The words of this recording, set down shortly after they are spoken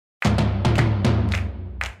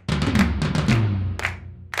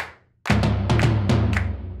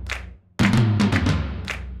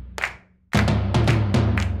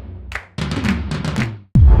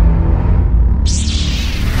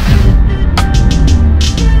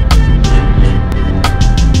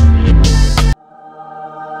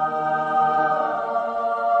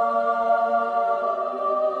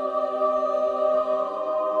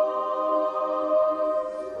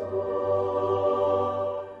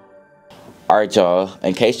Alright, y'all,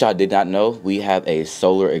 in case y'all did not know, we have a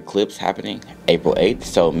solar eclipse happening April 8th,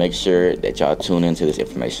 so make sure that y'all tune into this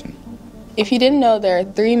information. If you didn't know, there are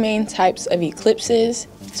 3 main types of eclipses: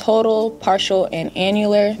 total, partial, and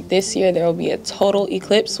annular. This year there will be a total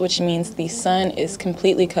eclipse, which means the sun is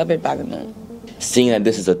completely covered by the moon. Seeing that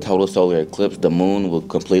this is a total solar eclipse, the moon will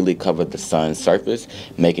completely cover the sun's surface,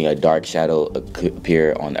 making a dark shadow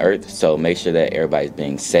appear on Earth. So make sure that everybody's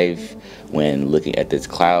being safe when looking at this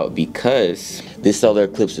cloud, because this solar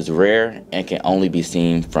eclipse is rare and can only be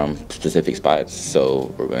seen from specific spots.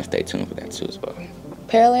 So we're going to stay tuned for that too as well.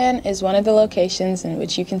 Pearland is one of the locations in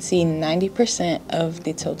which you can see 90% of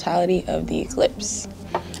the totality of the eclipse.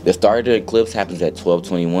 The start of the eclipse happens at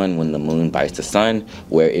 12:21 when the moon bites the sun,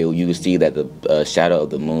 where you can see that the shadow of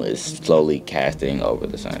the moon is slowly casting over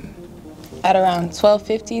the sun. At around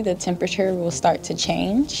 12:50, the temperature will start to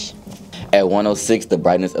change. At 1:06, the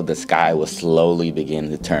brightness of the sky will slowly begin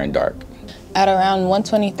to turn dark. At around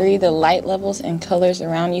 1:23, the light levels and colors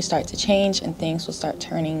around you start to change and things will start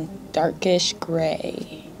turning darkish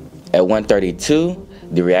gray. At 1:32,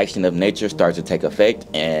 the reaction of nature starts to take effect,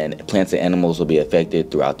 and plants and animals will be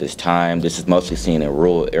affected throughout this time. This is mostly seen in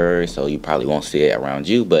rural areas, so you probably won't see it around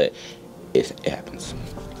you, but it happens.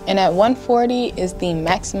 And at 1:40 is the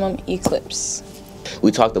maximum eclipse.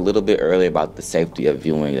 We talked a little bit earlier about the safety of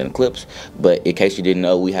viewing an eclipse, but in case you didn't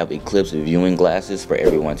know, we have eclipse viewing glasses for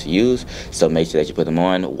everyone to use, so make sure that you put them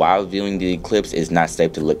on. While viewing the eclipse, it's not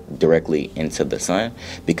safe to look directly into the sun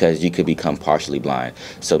because you could become partially blind.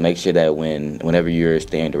 So make sure that whenever you're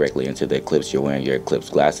staring directly into the eclipse, you're wearing your eclipse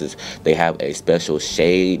glasses. They have a special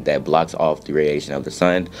shade that blocks off the radiation of the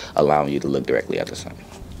sun, allowing you to look directly at the sun.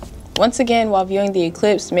 Once again, while viewing the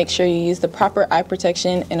eclipse, make sure you use the proper eye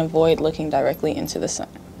protection and avoid looking directly into the sun.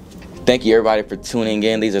 Thank you everybody for tuning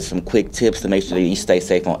in. These are some quick tips to make sure that you stay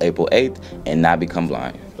safe on April 8th and not become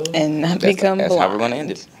blind. That's how we're going to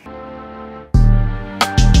end it.